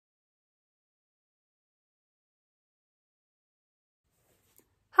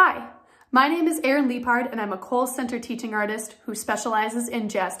Hi, my name is Erinn Liebhard and I'm a Cowles Center Teaching Artist who specializes in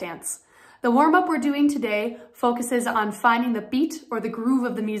jazz dance. The warm-up we're doing today focuses on finding the beat or the groove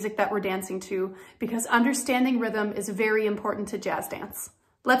of the music that we're dancing to because understanding rhythm is very important to jazz dance.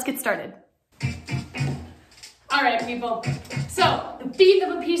 Let's get started. All right, people. So the beat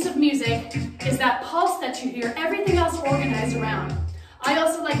of a piece of music is that pulse that you hear everything else organized around. I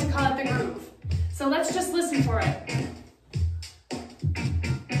also like to call it the groove. So let's just listen for it.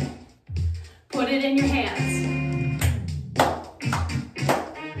 Put it in your hands.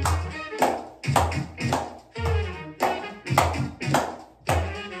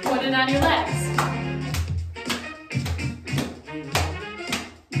 Put it on your legs.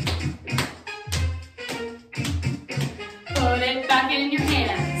 Put it back in your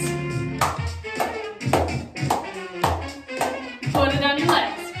hands. Put it on your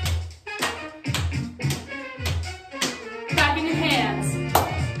legs. Back in your hands.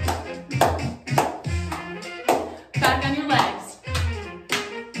 Back on your legs.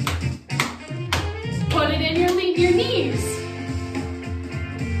 Put it in your knees.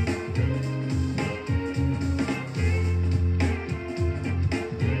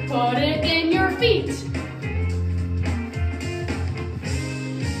 Put it in your feet.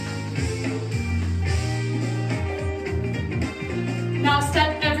 Now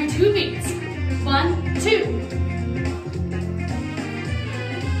step every 2 beats. 1, 2.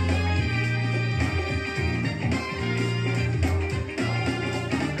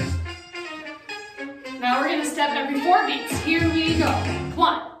 Now we're going to step every 4 beats. Here we go.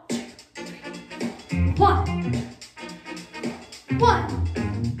 1, 2, 3. 1, 1,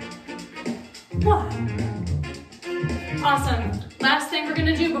 1. Awesome. Last thing we're going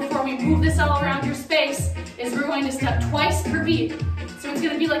to do before we move this all around your space is we're going to step twice per beat. So it's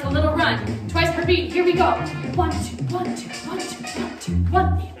going to be like a little run. Twice per beat. Here we go. 1, 2, 1, 2, 1, 2, 1, 2, 1,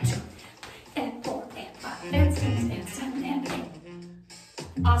 and 2, and 4, and 5, and 6, and 7, and 8.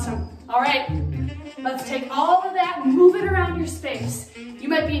 Awesome. All right. Let's take all of that and move it around your space. You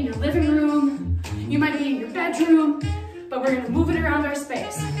might be in your living room, you might be in your bedroom, but we're gonna move it around our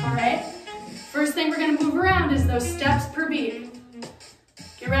space, all right? First thing we're gonna move around is those steps per beat.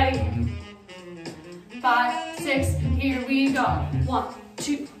 Get ready. 5, 6, here we go. 1,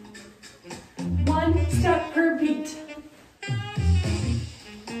 2. 1 step per beat.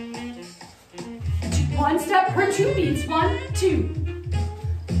 1 step per 2 beats. 1, 2.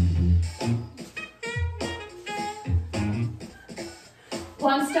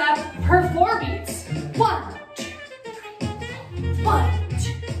 1 step per 4 beats. 1, 2, 3, 1,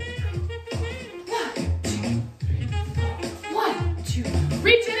 2, 1, 2, 1, 2.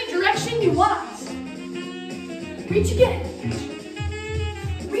 Reach any direction you want. Reach again.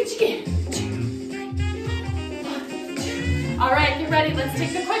 Reach again. 2, 3, 1, 2. All right, get ready. Let's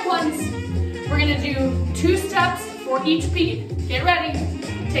take the quick ones. We're gonna do 2 steps for each beat. Get ready.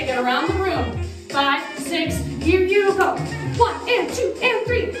 Take it around the room. 5, 6, here you go. 1 and 2 and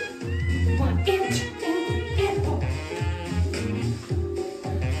 3. 1 and 2 and 3 and 4.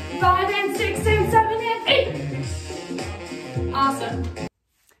 5 and 6 and 7 and 8. Awesome.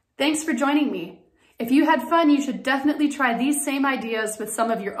 Thanks for joining me. If you had fun, you should definitely try these same ideas with some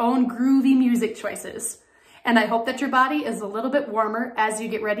of your own groovy music choices. And I hope that your body is a little bit warmer as you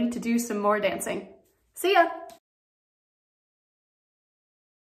get ready to do some more dancing. See ya!